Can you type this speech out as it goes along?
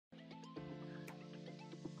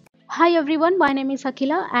Hi everyone, my name is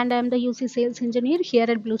Akhila and I am the UC Sales Engineer here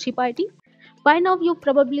at Bluechip IT. By now you've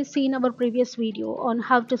probably seen our previous video on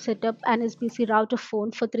how to set up an SBC router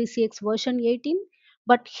phone for 3CX version 18.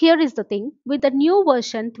 But here is the thing, with the new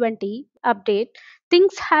version 20 update,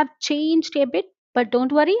 things have changed a bit, but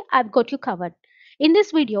don't worry, I've got you covered. In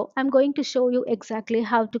this video, I'm going to show you exactly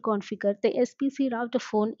how to configure the SBC router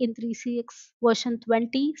phone in 3CX version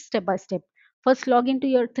 20 step by step. First log into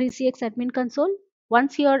your 3CX admin console.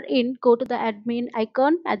 Once you're in, go to the admin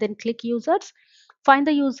icon and then click users. Find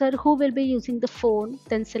the user who will be using the phone,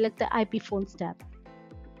 then select the IP phones tab.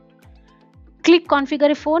 Click configure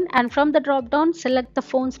a phone and from the drop down select the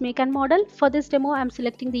phone's make and model. For this demo I'm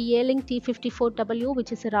selecting the Yearling T54W,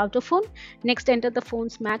 which is a router phone. Next enter the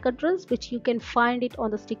phone's MAC address, which you can find it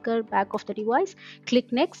on the sticker back of the device.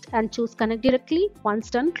 Click next and choose connect directly. Once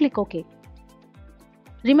done, click OK.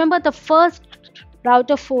 Remember, the first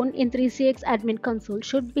router phone in 3CX admin console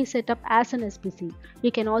should be set up as an SBC.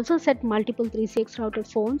 You can also set multiple 3CX router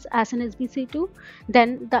phones as an SBC too.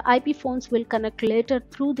 Then the IP phones will connect later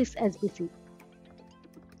through this SBC.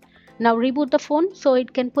 Now reboot the phone so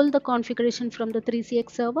it can pull the configuration from the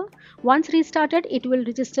 3CX server. Once restarted, it will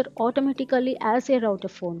register automatically as a router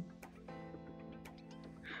phone.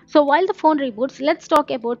 So while the phone reboots, let's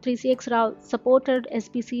talk about 3CX supported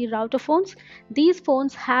SBC router phones. These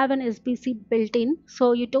phones have an SBC built in,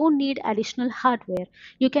 so you don't need additional hardware.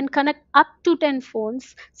 You can connect up to 10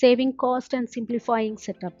 phones, saving cost and simplifying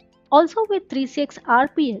setup. Also with 3CX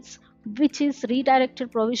RPS, which is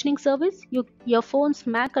redirected provisioning service, your phone's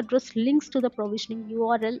MAC address links to the provisioning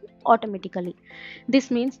URL automatically.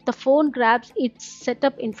 This means the phone grabs its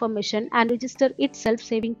setup information and registers itself,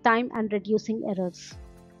 saving time and reducing errors.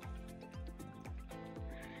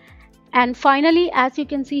 And finally, as you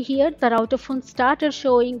can see here, the router phone started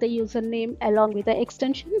showing the username along with the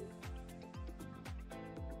extension.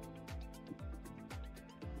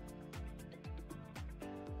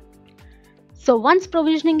 So once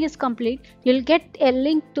provisioning is complete, you'll get a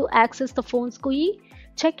link to access the phone's GUI.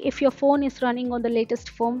 Check if your phone is running on the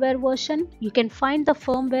latest firmware version. You can find the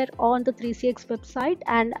firmware on the 3CX website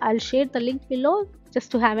and I'll share the link below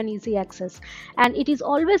just to have an easy access. And it is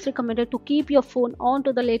always recommended to keep your phone on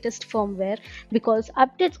to the latest firmware because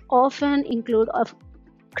updates often include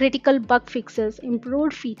critical bug fixes,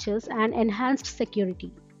 improved features and enhanced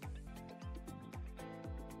security.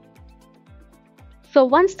 So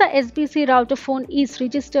once the SBC router phone is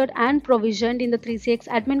registered and provisioned in the 3CX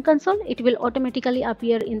admin console, it will automatically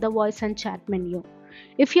appear in the voice and chat menu.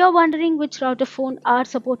 If you are wondering which router phone are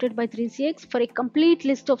supported by 3CX, for a complete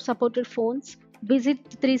list of supported phones, visit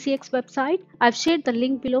the 3CX website. I've shared the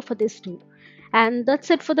link below for this too. And that's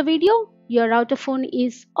it for the video. Your router phone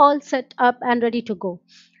is all set up and ready to go.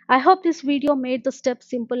 I hope this video made the steps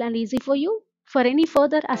simple and easy for you. For any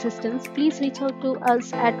further assistance, please reach out to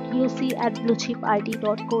us at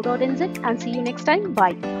uc@bluechipit.co.nz and see you next time.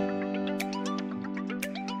 Bye.